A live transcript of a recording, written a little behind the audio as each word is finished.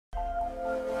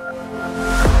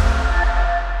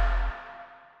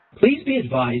Please be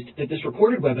advised that this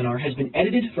recorded webinar has been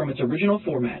edited from its original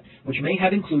format, which may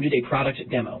have included a product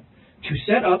demo. To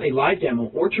set up a live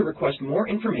demo or to request more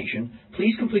information,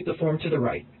 please complete the form to the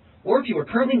right. Or if you are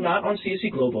currently not on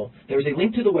CSE Global, there is a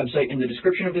link to the website in the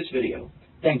description of this video.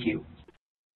 Thank you.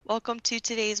 Welcome to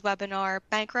today's webinar,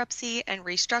 Bankruptcy and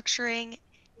Restructuring,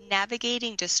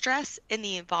 Navigating Distress in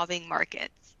the Evolving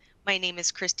Markets. My name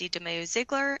is Christy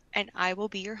DeMayo-Ziegler, and I will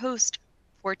be your host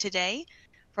for today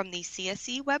from the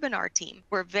CSE webinar team.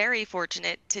 We're very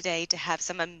fortunate today to have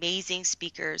some amazing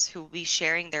speakers who will be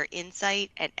sharing their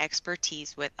insight and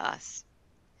expertise with us.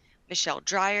 Michelle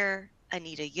Dreyer,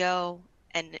 Annita Yeo,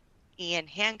 and Ian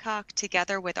Hancock,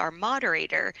 together with our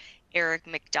moderator, Eric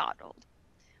McDonald.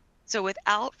 So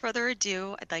without further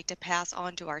ado, I'd like to pass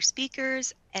on to our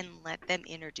speakers and let them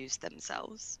introduce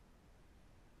themselves.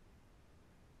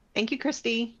 Thank you,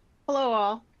 Christy. Hello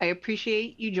all. I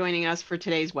appreciate you joining us for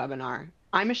today's webinar.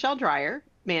 I'm Michelle Dreyer,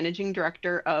 Managing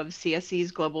Director of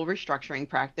CSE's Global Restructuring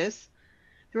Practice.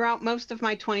 Throughout most of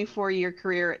my 24-year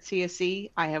career at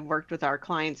CSE, I have worked with our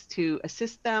clients to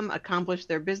assist them accomplish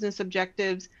their business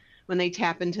objectives when they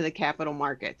tap into the capital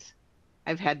markets.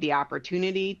 I've had the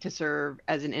opportunity to serve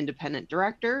as an independent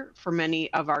director for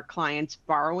many of our clients'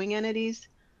 borrowing entities,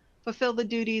 fulfill the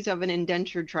duties of an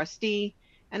indentured trustee,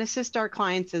 and assist our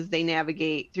clients as they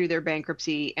navigate through their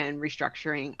bankruptcy and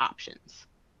restructuring options.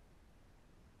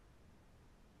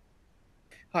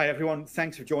 Hi everyone,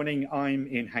 thanks for joining. I'm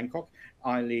Ian Hancock.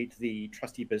 I lead the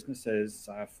trustee businesses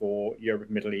for Europe,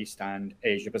 Middle East and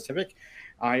Asia Pacific.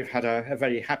 I've had a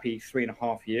very happy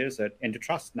 3.5 years at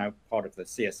Intertrust, now part of the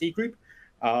CSE group.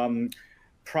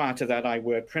 Prior to that, I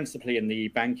worked principally in the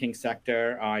banking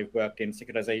sector. I worked in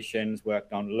securitizations,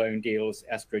 worked on loan deals,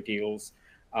 escrow deals,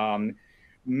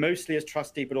 mostly as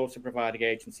trustee, but also providing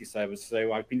agency service.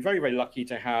 So I've been very, very lucky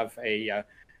to have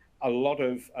a lot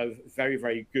of very,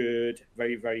 very good,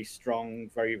 very, very strong,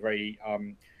 very, very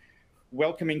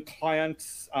welcoming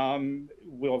clients.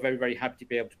 We're very, very happy to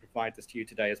be able to provide this to you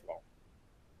today as well.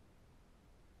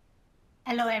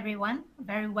 Hello, everyone.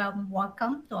 Very warm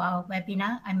welcome to our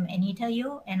webinar. I'm Annita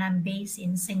Yeo, and I'm based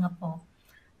in Singapore.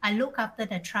 I look after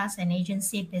the trust and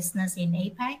agency business in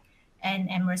APAC and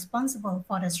am responsible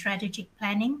for the strategic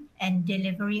planning and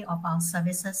delivery of our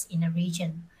services in the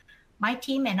region. My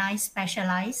team and I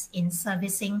specialize in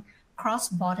servicing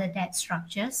cross-border debt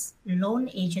structures, loan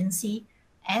agency,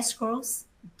 escrows,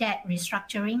 debt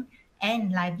restructuring,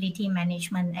 and liability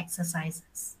management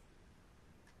exercises.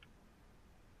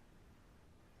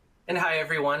 And hi,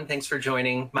 everyone. Thanks for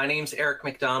joining. My name's Eric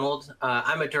McDonald.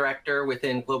 I'm a director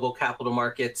within Global Capital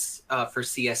Markets for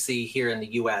CSE here in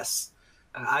the U.S.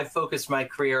 I've focused my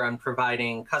career on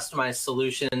providing customized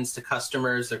solutions to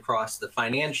customers across the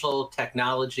financial,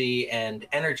 technology, and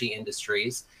energy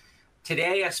industries.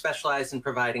 Today, I specialize in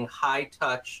providing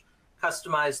high-touch,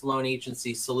 customized loan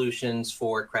agency solutions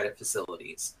for credit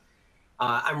facilities.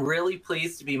 I'm really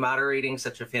pleased to be moderating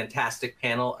such a fantastic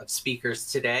panel of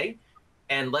speakers today.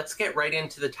 And let's get right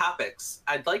into the topics.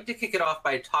 I'd like to kick it off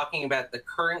by talking about the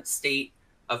current state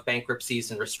of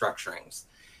bankruptcies and restructurings.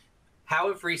 How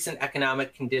have recent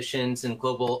economic conditions and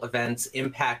global events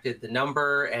impacted the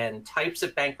number and types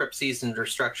of bankruptcies and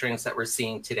restructurings that we're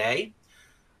seeing today?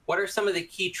 What are some of the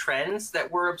key trends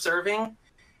that we're observing?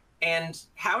 And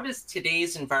how does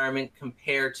today's environment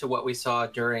compare to what we saw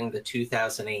during the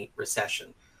 2008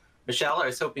 recession? Michelle, I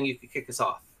was hoping you could kick us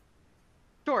off.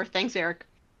 Sure, thanks, Eric.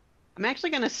 I'm actually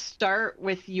going to start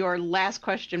with your last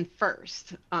question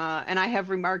first. And I have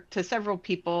remarked to several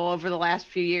people over the last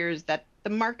few years that the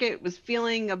market was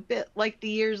feeling a bit like the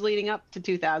years leading up to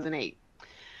 2008.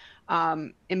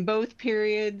 In both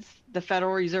periods, the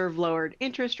Federal Reserve lowered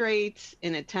interest rates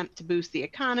in an attempt to boost the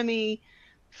economy,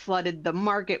 flooded the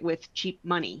market with cheap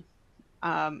money.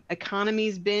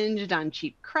 Economies binged on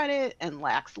cheap credit and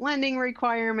lax lending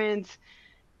requirements,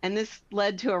 and this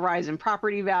led to a rise in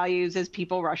property values as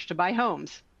people rushed to buy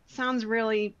homes. Sounds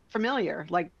really familiar,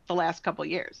 like the last couple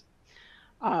years.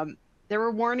 There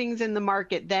were warnings in the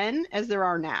market then, as there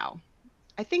are now.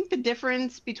 I think the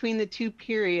difference between the two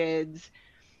periods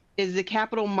is the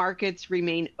capital markets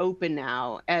remain open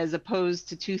now, as opposed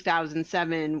to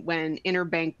 2007, when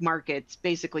interbank markets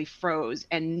basically froze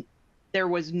and there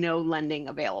was no lending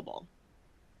available.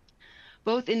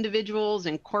 Both individuals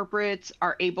and corporates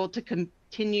are able to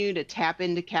continue to tap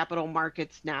into capital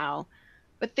markets now,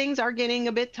 but things are getting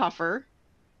a bit tougher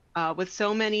with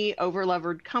so many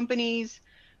over-levered companies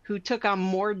who took on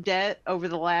more debt over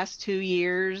the last 2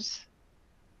 years.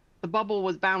 The bubble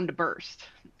was bound to burst,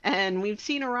 and we've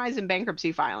seen a rise in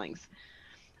bankruptcy filings.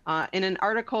 In an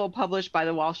article published by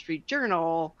the Wall Street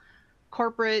Journal,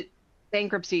 corporate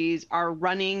bankruptcies are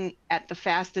running at the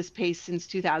fastest pace since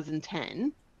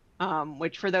 2010,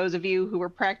 which for those of you who were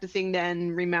practicing then,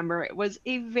 remember it was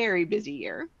a very busy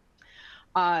year.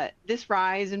 This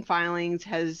rise in filings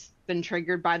has been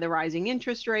triggered by the rising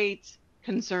interest rates,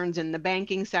 concerns in the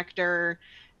banking sector,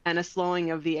 and a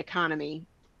slowing of the economy.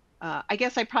 I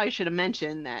guess I probably should have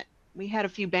mentioned that we had a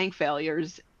few bank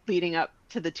failures leading up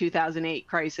to the 2008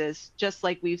 crisis, just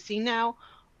like we've seen now,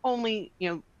 only,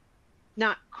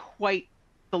 not quite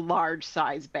the large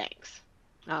size banks.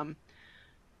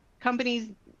 Companies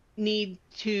need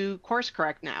to course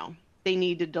correct now. They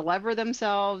need to delever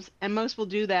themselves, and most will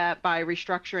do that by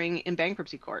restructuring in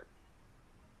bankruptcy court.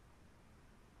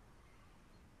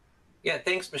 Yeah,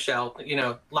 thanks, Michelle.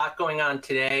 A lot going on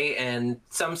today and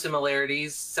some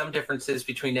similarities, some differences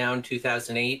between now and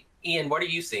 2008. Ian, what are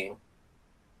you seeing?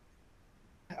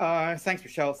 Thanks,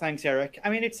 Michelle. Thanks, Eric. I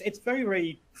mean, it's very,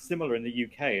 very similar in the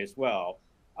UK as well.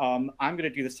 I'm going to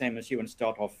do the same as you and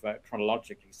start off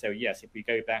chronologically. So yes, if we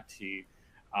go back to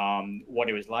what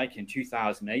it was like in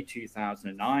 2008,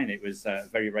 2009, it was a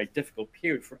very, very difficult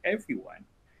period for everyone.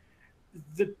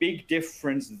 The big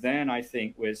difference then, I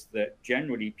think, was that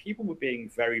generally people were being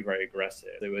very, very aggressive.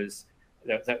 There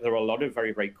were a lot of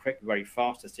very, very quick, very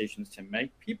fast decisions to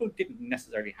make. People didn't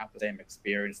necessarily have the same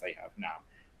experience they have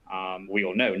now. We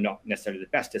all know not necessarily the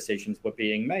best decisions were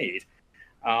being made.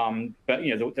 But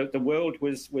the world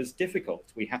was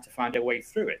difficult. We had to find our way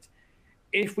through it.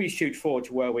 If we shoot forward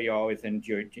to where we are within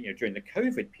during the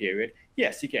COVID period,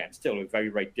 yes, again, still a very,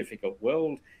 very difficult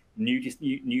world.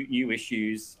 New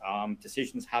issues,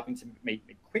 decisions having to be made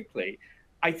quickly.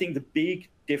 I think the big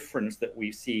difference that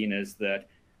we've seen is that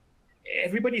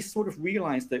everybody sort of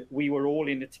realized that we were all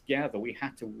in it together. We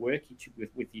had to work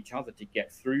with each other to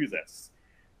get through this.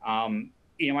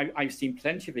 I've seen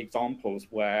plenty of examples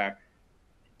where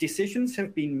decisions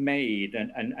have been made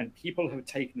and people have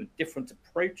taken different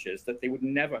approaches that they would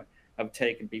never have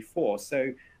taken before.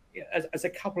 So as a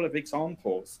couple of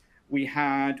examples, we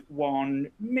had one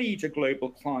major global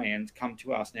client come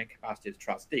to us in their capacity as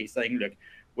trustee saying, look,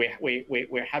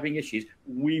 we're having issues.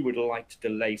 We would like to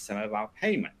delay some of our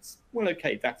payments. Well,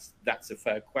 okay, that's a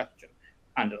fair question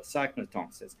under the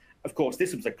circumstances. Of course,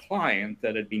 this was a client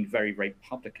that had been very, very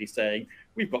publicly saying,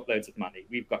 we've got loads of money,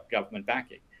 we've got government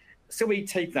backing. So we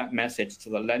take that message to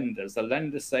the lenders. The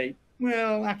lenders say,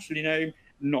 well, actually, no,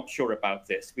 not sure about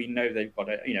this. We know they've got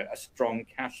a strong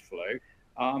cash flow.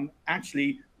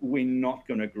 Actually, we're not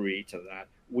going to agree to that.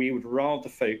 We would rather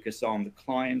focus on the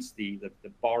clients, the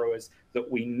borrowers that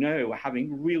we know are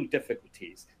having real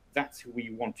difficulties. That's who we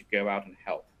want to go out and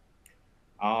help.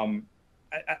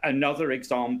 Another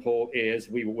example is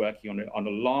we were working on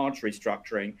a large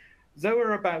restructuring. There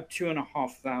were about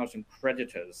 2,500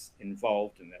 creditors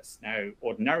involved in this. Now,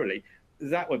 ordinarily,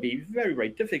 that would be very, very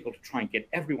difficult to try and get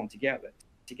everyone together,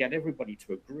 to get everybody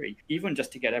to agree. Even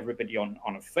just to get everybody on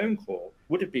a phone call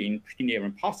would have been pretty near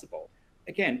impossible.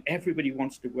 Again, everybody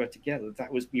wants to work together.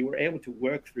 We were able to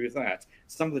work through that.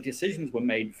 Some of the decisions were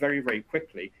made very, very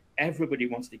quickly. Everybody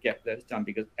wants to get those done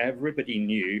because everybody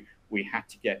knew we had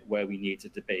to get where we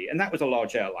needed to be. And that was a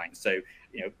large airline. So,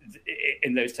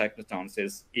 in those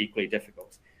circumstances, equally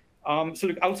difficult. So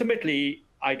look, ultimately,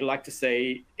 I'd like to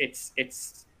say it's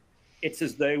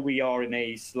as though we are in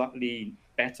a slightly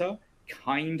better,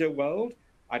 kinder world.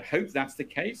 I'd hope that's the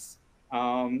case.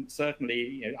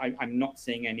 Certainly, I'm not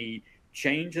seeing any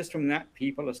changes from that.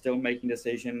 People are still making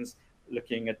decisions,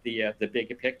 looking at the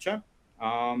bigger picture,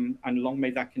 and long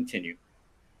may that continue.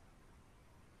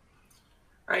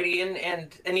 All right, Ian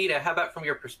and Anita, how about from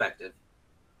your perspective?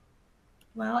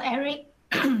 Well, Eric,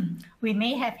 we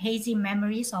may have hazy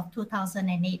memories of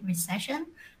 2008 recession,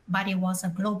 but it was a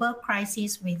global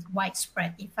crisis with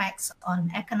widespread effects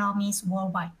on economies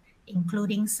worldwide,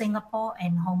 including Singapore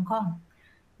and Hong Kong.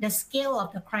 The scale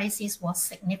of the crisis was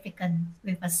significant,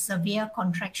 with a severe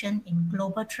contraction in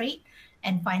global trade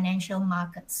and financial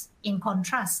markets. In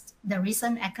contrast, the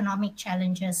recent economic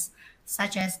challenges,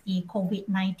 such as the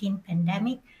COVID-19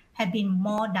 pandemic, have been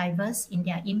more diverse in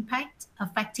their impact,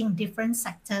 affecting different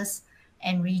sectors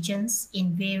and regions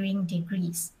in varying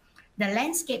degrees. The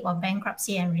landscape of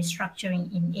bankruptcy and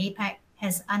restructuring in APAC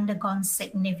has undergone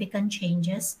significant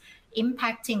changes,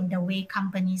 impacting the way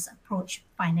companies approach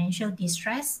financial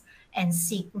distress and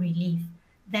seek relief.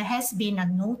 There has been a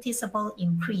noticeable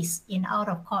increase in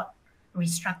out-of-court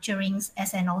restructurings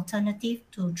as an alternative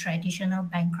to traditional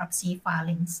bankruptcy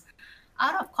filings.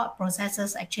 Out-of-court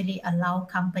processes actually allow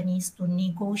companies to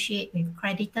negotiate with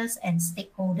creditors and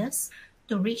stakeholders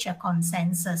to reach a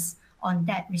consensus on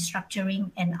debt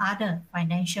restructuring and other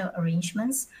financial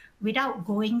arrangements without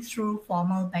going through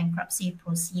formal bankruptcy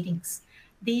proceedings.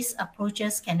 These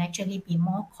approaches can actually be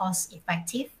more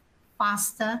cost-effective,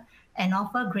 faster, and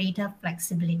offer greater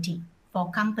flexibility for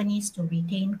companies to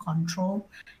retain control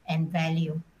and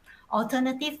value.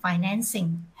 Alternative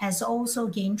financing has also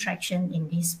gained traction in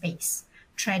this space.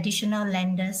 Traditional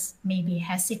lenders may be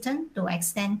hesitant to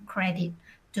extend credit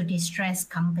to distressed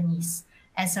companies.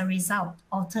 As a result,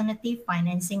 alternative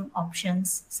financing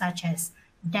options such as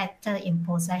debtor in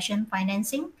possession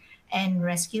financing and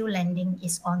rescue lending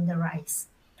is on the rise.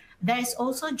 There is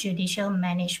also judicial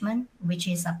management, which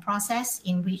is a process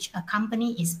in which a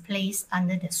company is placed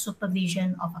under the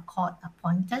supervision of a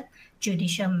court-appointed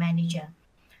judicial manager.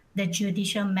 The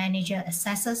judicial manager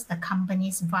assesses the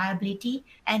company's viability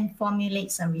and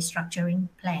formulates a restructuring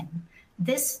plan.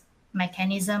 This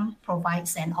mechanism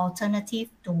provides an alternative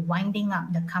to winding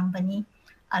up the company,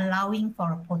 allowing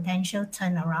for a potential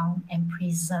turnaround and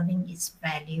preserving its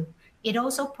value. It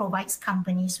also provides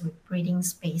companies with breathing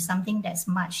space, something that's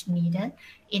much needed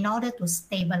in order to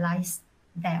stabilize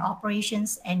their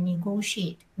operations and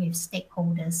negotiate with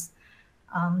stakeholders.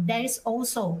 There is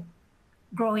also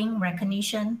growing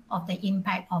recognition of the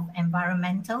impact of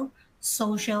environmental,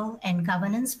 social, and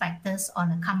governance factors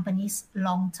on a company's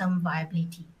long-term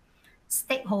viability.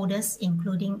 Stakeholders,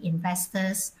 including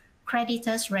investors,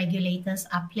 creditors, regulators,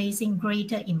 are placing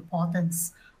greater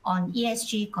importance on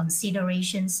ESG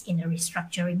considerations in the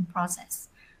restructuring process.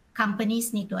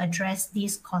 Companies need to address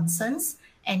these concerns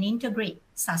and integrate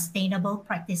sustainable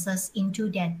practices into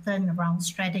their turnaround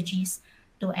strategies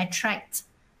to attract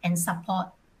and support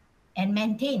and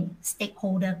maintain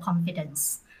stakeholder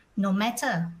confidence. No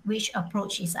matter which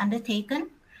approach is undertaken,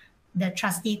 the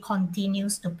trustee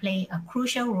continues to play a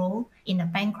crucial role in the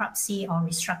bankruptcy or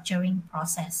restructuring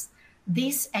process.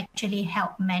 This actually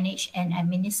helps manage and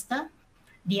administer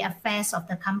the affairs of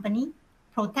the company,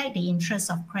 protect the interests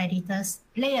of creditors,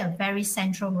 play a very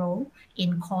central role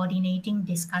in coordinating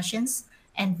discussions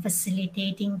and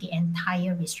facilitating the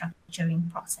entire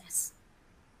restructuring process.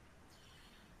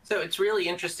 So it's really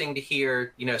interesting to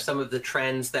hear, some of the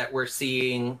trends that we're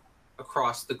seeing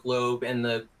across the globe in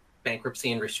the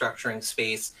bankruptcy and restructuring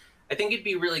space. I think it'd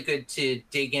be really good to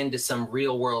dig into some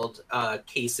real world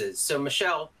cases. So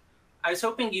Michelle, I was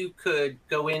hoping you could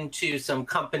go into some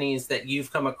companies that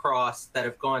you've come across that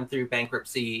have gone through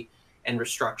bankruptcy and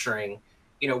restructuring.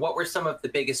 What were some of the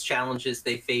biggest challenges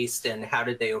they faced and how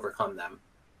did they overcome them?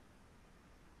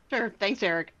 Sure. Thanks,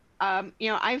 Eric.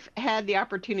 I've had the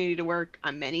opportunity to work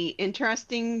on many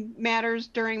interesting matters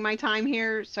during my time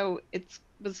here, so it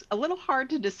was a little hard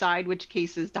to decide which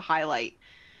cases to highlight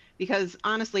because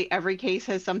honestly, every case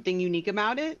has something unique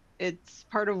about it. It's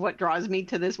part of what draws me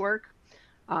to this work.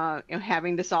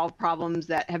 Having to solve problems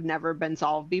that have never been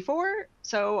solved before.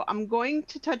 So I'm going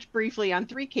to touch briefly on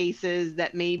 3 cases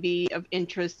that may be of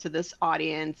interest to this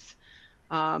audience.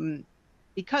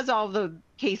 Because all the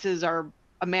cases are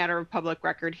a matter of public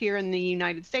record here in the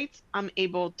United States, I'm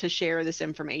able to share this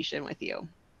information with you.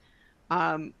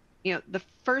 The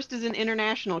first is an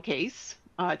international case,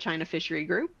 China Fishery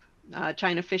Group.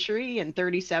 China Fishery and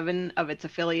 37 of its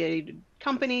affiliated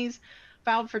companies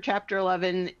filed for Chapter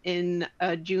 11 in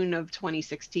June of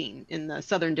 2016 in the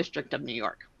Southern District of New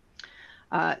York.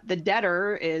 The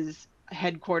debtor is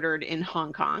headquartered in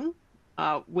Hong Kong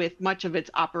with much of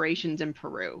its operations in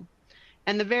Peru.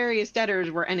 And the various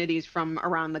debtors were entities from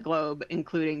around the globe,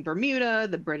 including Bermuda,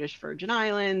 the British Virgin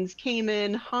Islands,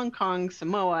 Cayman, Hong Kong,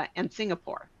 Samoa, and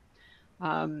Singapore.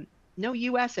 No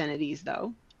US entities,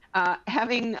 though.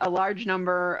 Having a large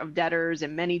number of debtors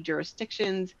in many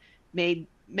jurisdictions made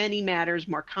many matters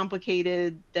more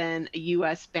complicated than a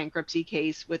US bankruptcy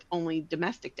case with only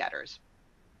domestic debtors.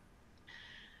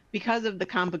 Because of the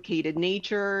complicated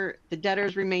nature, the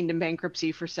debtors remained in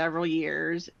bankruptcy for several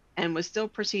years and was still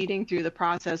proceeding through the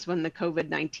process when the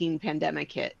COVID-19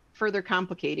 pandemic hit, further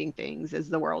complicating things as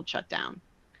the world shut down.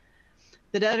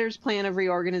 The debtors' plan of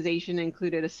reorganization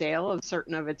included a sale of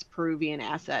certain of its Peruvian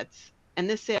assets, and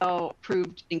this sale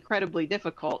proved incredibly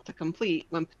difficult to complete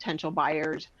when potential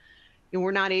buyers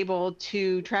were not able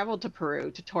to travel to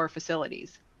Peru to tour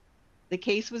facilities. The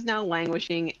case was now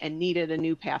languishing and needed a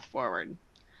new path forward.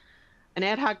 An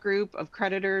ad hoc group of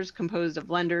creditors composed of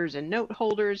lenders and note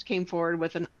holders came forward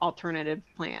with an alternative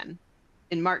plan.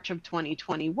 In March of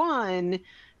 2021,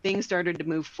 things started to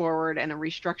move forward and a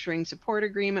restructuring support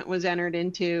agreement was entered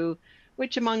into,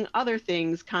 which among other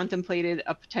things contemplated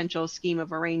a potential scheme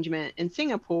of arrangement in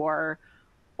Singapore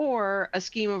or a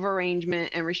scheme of arrangement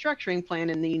and restructuring plan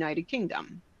in the United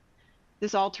Kingdom.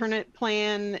 This alternate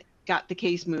plan got the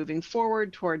case moving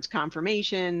forward towards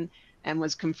confirmation and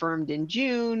was confirmed in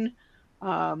June.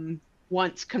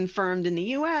 Once confirmed in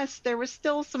the US, there was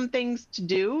still some things to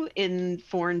do in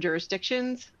foreign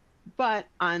jurisdictions, but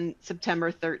on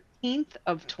September 13th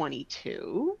of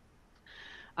 22,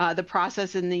 the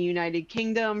process in the United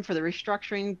Kingdom for the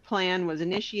restructuring plan was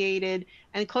initiated,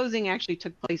 and closing actually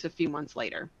took place a few months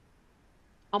later.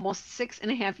 Almost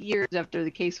 6.5 years after the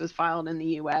case was filed in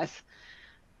the US,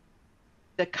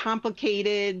 the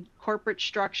complicated corporate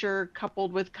structure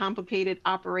coupled with complicated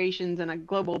operations and a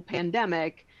global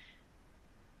pandemic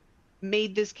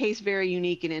made this case very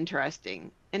unique and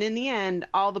interesting. And in the end,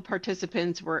 all the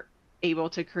participants were able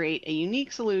to create a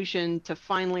unique solution to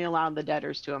finally allow the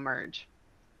debtors to emerge.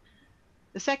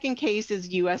 The second case is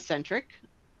US-centric,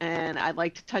 and I'd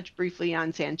like to touch briefly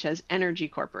on Sanchez Energy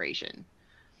Corporation.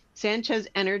 Sanchez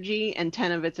Energy and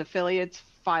 10 of its affiliates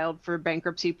filed for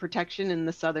bankruptcy protection in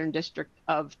the Southern District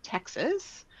of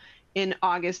Texas in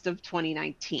August of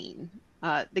 2019.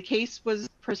 The case was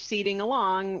proceeding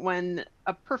along when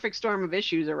a perfect storm of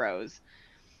issues arose.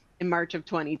 In March of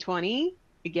 2020,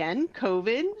 again,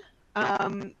 COVID,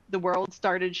 the world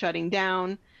started shutting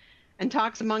down, and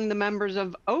talks among the members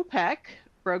of OPEC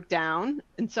broke down,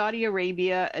 and Saudi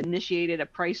Arabia initiated a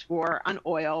price war on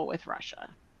oil with Russia.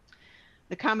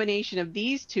 The combination of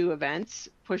these two events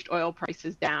pushed oil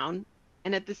prices down,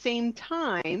 and at the same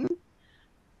time,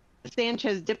 the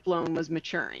Sanchez DIP loan was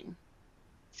maturing.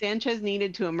 Sanchez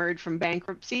needed to emerge from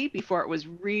bankruptcy before it was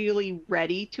really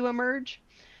ready to emerge,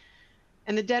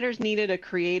 and the debtors needed a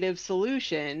creative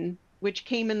solution, which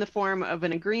came in the form of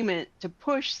an agreement to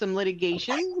push some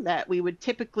litigation that we would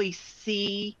typically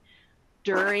see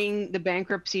during the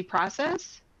bankruptcy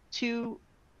process to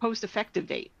post-effective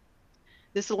date.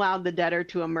 This allowed the debtor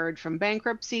to emerge from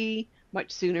bankruptcy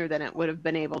much sooner than it would have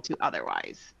been able to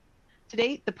otherwise. To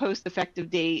date, the post-effective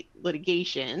date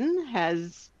litigation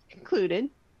has concluded,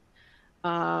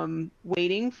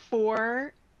 waiting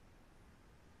for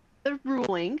the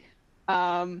ruling.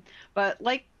 But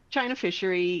like China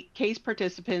Fishery, case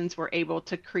participants were able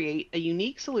to create a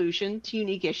unique solution to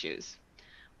unique issues.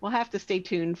 We'll have to stay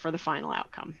tuned for the final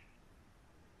outcome.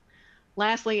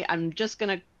 Lastly, I'm just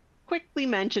going to quickly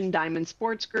mention Diamond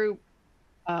Sports Group.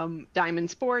 Diamond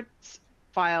Sports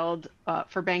filed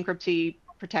for bankruptcy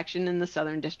protection in the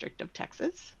Southern District of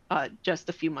Texas just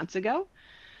a few months ago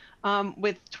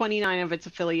with 29 of its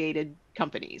affiliated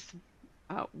companies.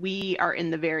 We are in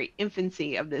the very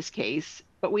infancy of this case,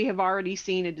 but we have already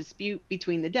seen a dispute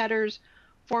between the debtors,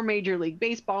 4 Major League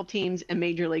Baseball teams, and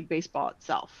Major League Baseball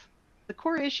itself. The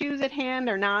core issues at hand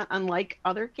are not unlike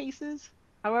other cases.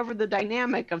 However, the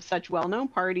dynamic of such well-known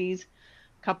parties,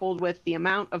 coupled with the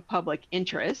amount of public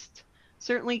interest,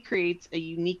 certainly creates a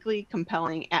uniquely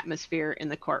compelling atmosphere in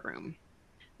the courtroom.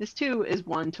 This too is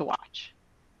one to watch.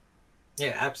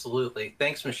 Yeah, absolutely.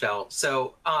 Thanks, Michelle.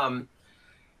 So,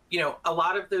 you know, a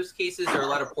lot of those cases, or a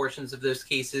lot of portions of those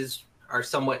cases, are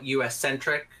somewhat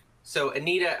US-centric. So,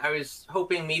 Annita, I was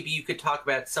hoping maybe you could talk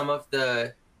about some of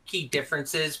the key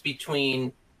differences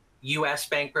between US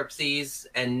bankruptcies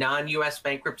and non-US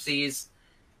bankruptcies,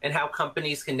 and how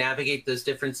companies can navigate those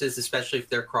differences, especially if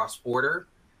they're cross-border.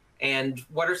 And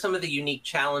what are some of the unique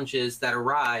challenges that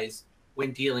arise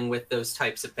when dealing with those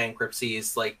types of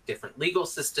bankruptcies, like different legal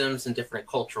systems and different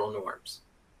cultural norms?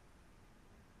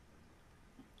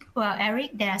 Well,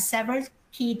 Eric, there are several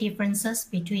key differences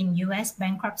between US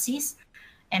bankruptcies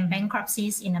and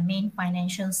bankruptcies in the main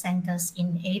financial centers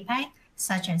in APAC,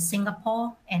 such as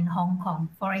Singapore and Hong Kong.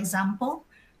 For example,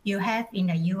 you have in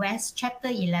the US Chapter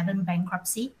 11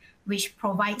 bankruptcy, which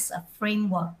provides a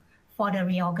framework for the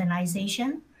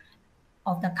reorganization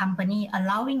of the company,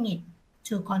 allowing it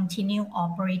to continue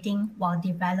operating while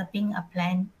developing a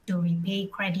plan to repay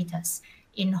creditors.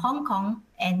 In Hong Kong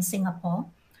and Singapore,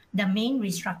 the main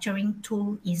restructuring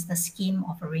tool is the scheme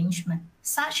of arrangement.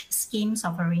 Such schemes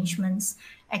of arrangements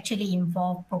actually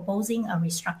involve proposing a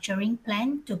restructuring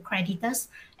plan to creditors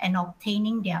and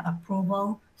obtaining their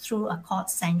approval through a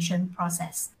court-sanctioned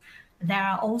process. There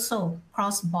are also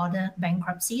cross-border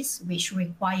bankruptcies which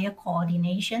require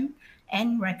coordination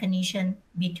and recognition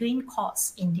between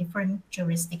courts in different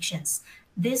jurisdictions.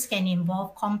 This can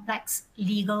involve complex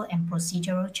legal and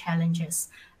procedural challenges.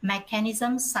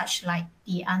 Mechanisms such like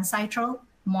the ancestral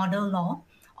model law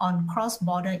on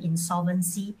cross-border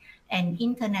insolvency and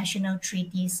international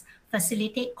treaties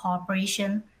facilitate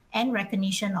cooperation and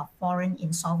recognition of foreign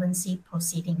insolvency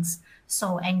proceedings.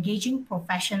 So engaging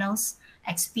professionals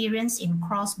experienced in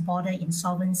cross-border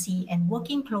insolvency and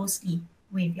working closely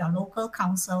with your local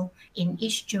counsel in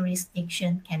each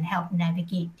jurisdiction can help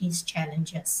navigate these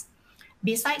challenges.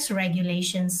 Besides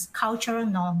regulations, cultural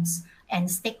norms and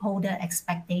stakeholder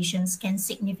expectations can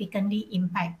significantly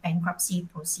impact bankruptcy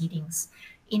proceedings.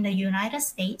 In the United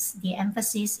States, the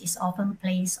emphasis is often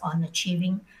placed on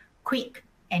achieving quick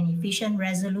and efficient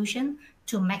resolution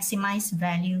to maximize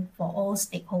value for all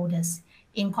stakeholders.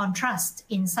 In contrast,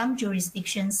 in some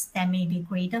jurisdictions, there may be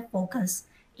greater focus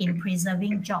in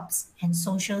preserving jobs and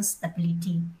social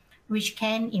stability, which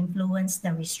can influence the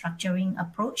restructuring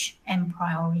approach and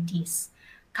priorities.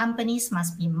 Companies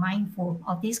must be mindful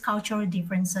of these cultural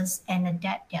differences and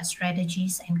adapt their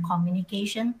strategies and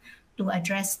communication to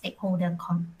address stakeholder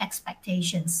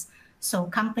expectations. So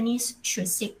companies should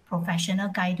seek professional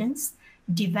guidance,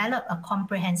 develop a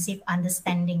comprehensive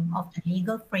understanding of the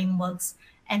legal frameworks,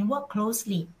 and work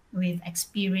closely with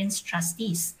experienced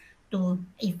trustees to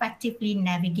effectively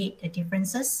navigate the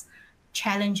differences,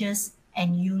 challenges,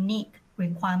 and unique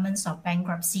requirements of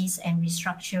bankruptcies and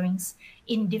restructurings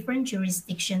in different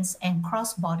jurisdictions and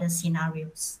cross-border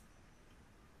scenarios.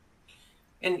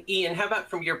 And Ian, how about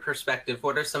from your perspective,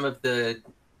 what are some of the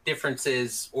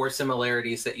differences or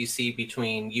similarities that you see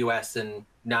between U.S. and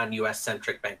non-U.S.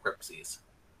 centric bankruptcies?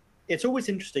 It's always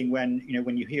interesting when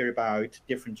you hear about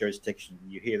different jurisdictions,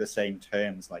 you hear the same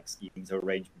terms like schemes or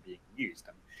arrangement being used,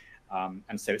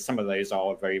 and so some of those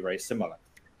are very, very similar.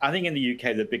 I think in the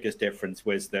UK the biggest difference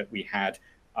was that we had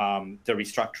the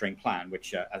restructuring plan,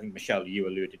 which I think Michelle, you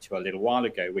alluded to a little while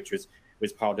ago, which was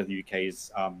part of the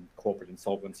UK's Corporate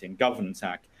Insolvency and Governance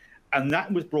Act. And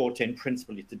that was brought in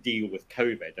principally to deal with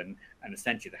COVID. And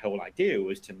essentially the whole idea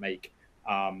was to make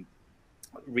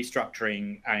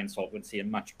restructuring and insolvency a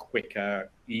much quicker,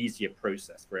 easier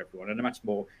process for everyone and a much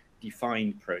more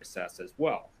defined process as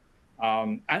well.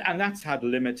 And that's had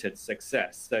limited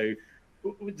success. So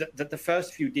the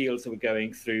first few deals that were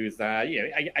going through there,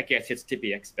 I guess it's to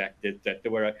be expected that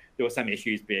there were some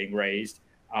issues being raised.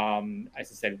 As I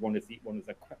said, one of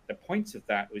the points of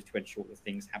that was to ensure that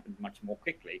things happened much more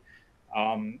quickly.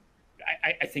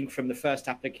 I think from the first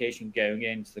application going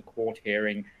into the court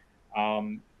hearing,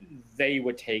 they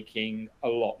were taking a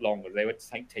lot longer. They were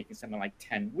taking something like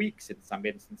 10 weeks in some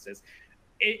instances.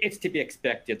 It's to be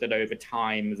expected that over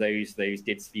time those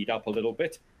did speed up a little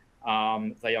bit.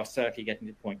 They are certainly getting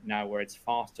to the point now where it's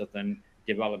faster than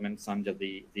developments under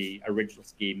the original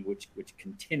scheme, which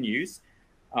continues.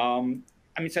 So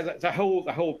the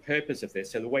whole purpose of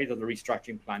this, so the way that the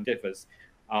restructuring plan differs,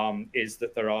 is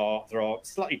that there are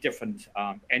slightly different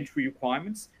entry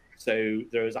requirements. So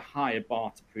there is a higher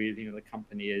bar to prove the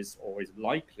company is or is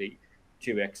likely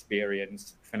to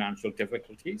experience financial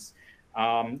difficulties.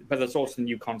 But there's also a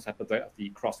new concept of the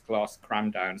cross-class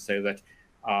cram down, so that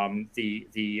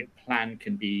the plan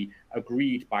can be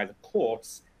agreed by the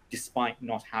courts despite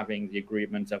not having the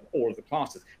agreement of all of the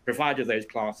classes, provided those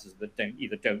classes that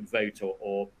don't vote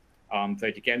or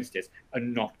vote against it are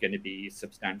not going to be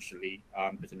substantially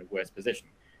put in a worse position.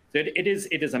 So it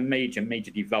is a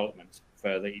major development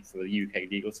for the UK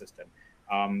legal system.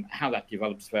 How that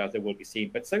develops further will be seen,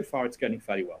 but so far it's going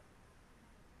fairly well.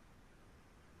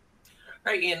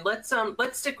 All right, Ian, let's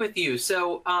stick with you.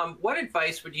 So what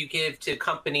advice would you give to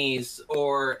companies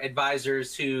or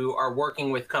advisors who are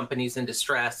working with companies in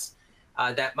distress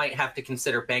that might have to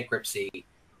consider bankruptcy?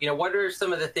 What are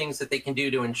some of the things that they can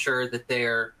do to ensure that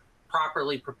they're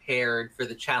properly prepared for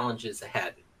the challenges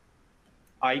ahead?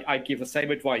 I give the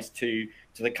same advice to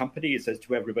the companies as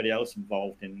to everybody else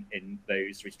involved in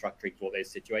those restructurings or those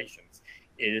situations.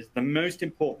 The most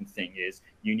important thing is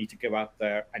you need to go out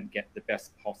there and get the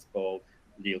best possible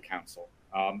legal counsel.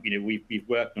 We've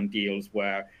worked on deals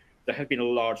where there have been a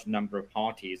large number of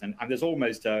parties, and there's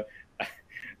almost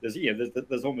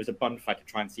there's almost a bun fight to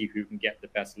try and see who can get the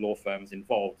best law firms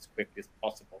involved as quickly as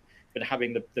possible. But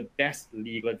having the best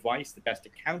legal advice, the best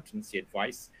accountancy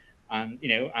advice, and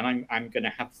I'm going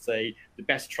to have to say the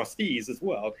best trustees as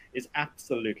well, is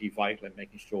absolutely vital in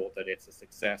making sure that it's a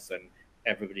success and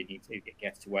everybody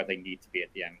gets to where they need to be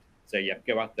at the end. So yeah,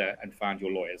 go out there and find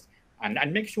your lawyers,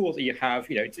 and make sure that you have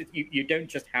you don't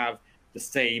just have the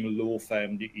same law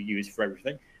firm that you use for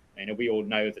everything. We all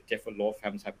know that different law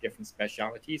firms have different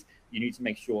specialities. You need to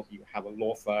make sure that you have a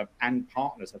law firm and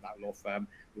partners of that law firm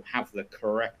who have the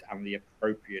correct and the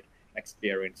appropriate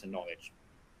experience and knowledge.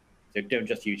 So don't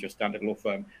just use your standard law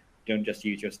firm. Don't just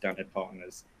use your standard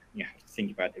partners. You have to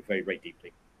think about it very, very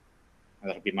deeply, and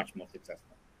that'll be much more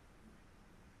successful.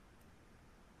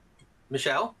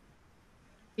 Michelle?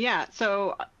 Yeah,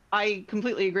 so I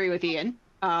completely agree with Ian.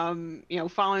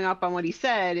 Following up on what he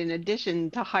said, in addition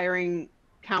to hiring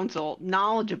counsel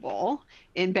knowledgeable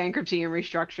in bankruptcy and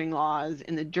restructuring laws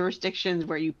in the jurisdictions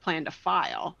where you plan to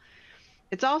file,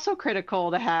 it's also critical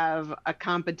to have a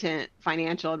competent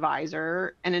financial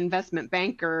advisor and investment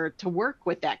banker to work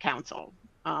with that counsel.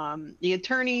 The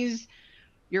attorneys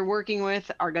you're working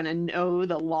with are going to know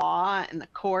the law and the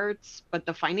courts, but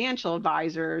the financial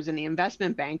advisors and the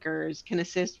investment bankers can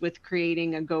assist with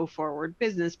creating a go-forward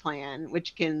business plan,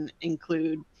 which can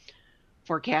include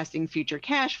forecasting future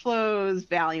cash flows,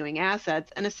 valuing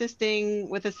assets, and assisting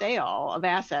with a sale of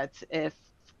assets if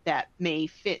that may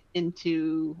fit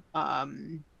into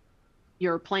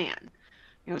your plan.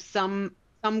 You know, some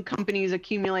companies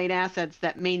accumulate assets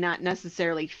that may not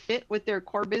necessarily fit with their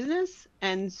core business,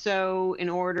 and so in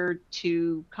order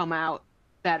to come out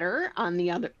better on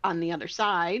the other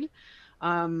side,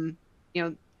 you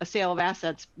know, a sale of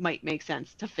assets might make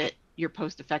sense to fit your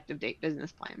post-effective date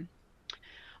business plan.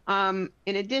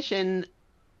 In addition,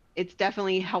 it's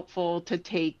definitely helpful to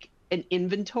take an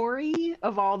inventory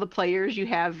of all the players you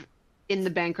have in the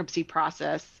bankruptcy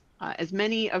process, as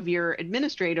many of your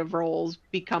administrative roles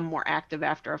become more active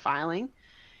after a filing.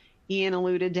 Ian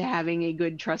alluded to having a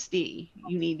good trustee.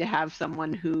 You need to have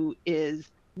someone who is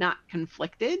not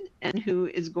conflicted and who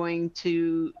is going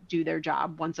to do their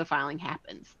job once a filing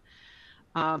happens.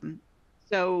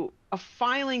 So a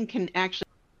filing can actually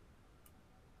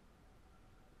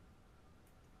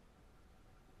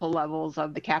levels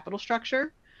of the capital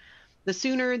structure. The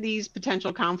sooner these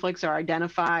potential conflicts are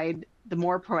identified, the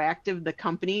more proactive the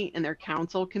company and their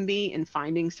counsel can be in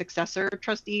finding successor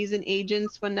trustees and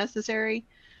agents when necessary.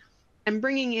 And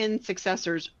bringing in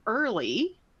successors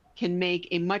early can make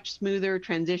a much smoother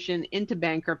transition into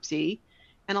bankruptcy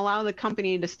and allow the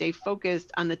company to stay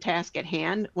focused on the task at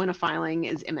hand when a filing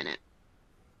is imminent.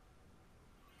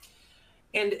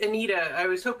 And Annita, I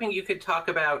was hoping you could talk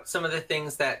about some of the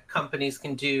things that companies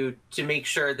can do to make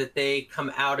sure that they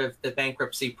come out of the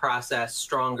bankruptcy process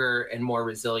stronger and more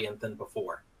resilient than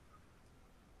before.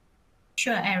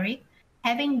 Sure, Eric.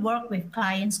 Having worked with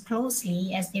clients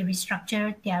closely as they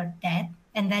restructure their debt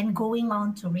and then going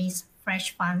on to raise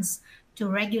fresh funds to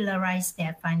regularize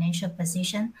their financial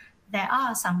position, there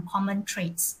are some common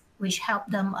traits which help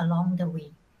them along the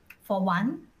way. For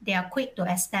one, they are quick to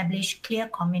establish clear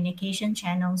communication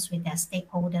channels with their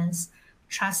stakeholders,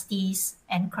 trustees,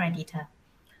 and creditor.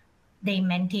 They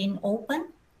maintain open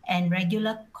and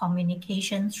regular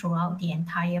communication throughout the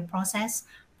entire process,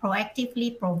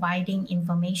 proactively providing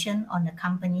information on the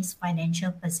company's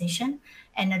financial position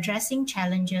and addressing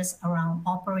challenges around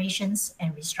operations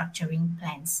and restructuring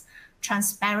plans.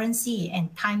 Transparency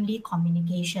and timely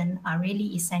communication are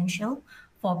really essential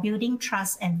for building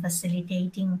trust and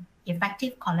facilitating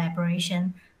effective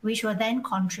collaboration, which will then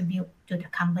contribute to the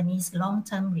company's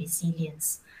long-term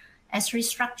resilience. As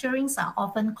restructurings are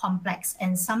often complex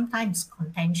and sometimes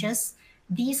contentious,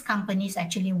 these companies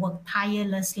actually work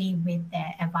tirelessly with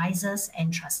their advisors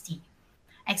and trustees.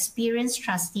 Experienced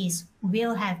trustees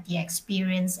will have the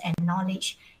experience and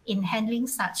knowledge in handling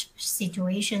such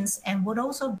situations and would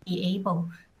also be able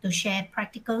to share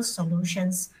practical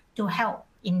solutions to help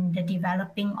in the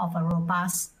developing of a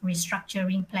robust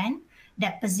restructuring plan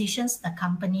that positions the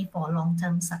company for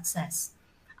long-term success.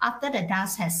 After the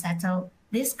dust has settled,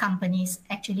 these companies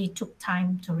actually took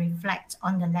time to reflect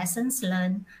on the lessons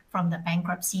learned from the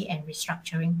bankruptcy and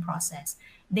restructuring process.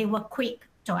 They were quick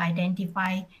to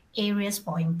identify areas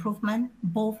for improvement,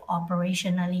 both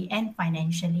operationally and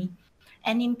financially,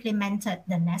 and implemented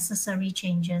the necessary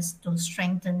changes to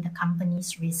strengthen the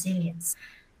company's resilience.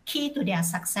 Key to their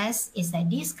success is that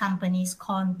these companies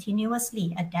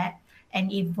continuously adapt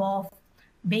and evolve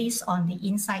based on the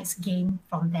insights gained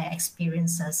from their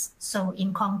experiences. So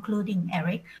in concluding,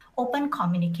 Eric, open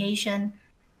communication,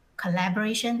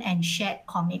 collaboration, and shared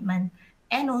commitment,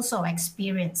 and also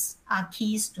experience are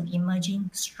keys to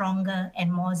emerging stronger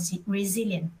and more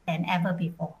resilient than ever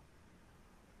before.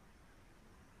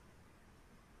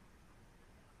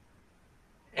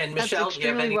 And Michelle, do you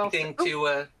have anything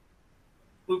to...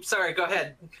 Oops, sorry, go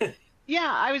ahead.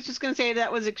 Yeah, I was just going to say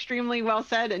that was extremely well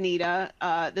said, Annita.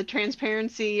 The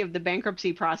transparency of the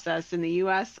bankruptcy process in the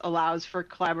U.S. allows for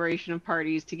collaboration of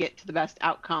parties to get to the best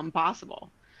outcome possible,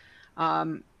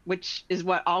 which is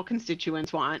what all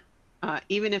constituents want,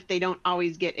 even if they don't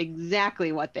always get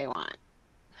exactly what they want.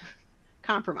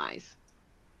 Compromise.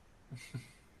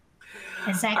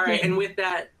 Exactly. All right, and with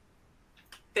that,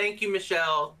 thank you,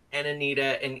 Michelle and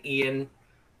Annita and Ian,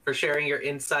 for sharing your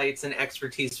insights and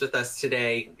expertise with us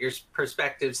today. Your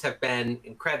perspectives have been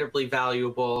incredibly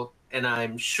valuable, and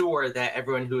I'm sure that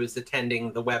everyone who is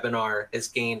attending the webinar has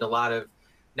gained a lot of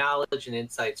knowledge and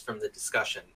insights from the discussion.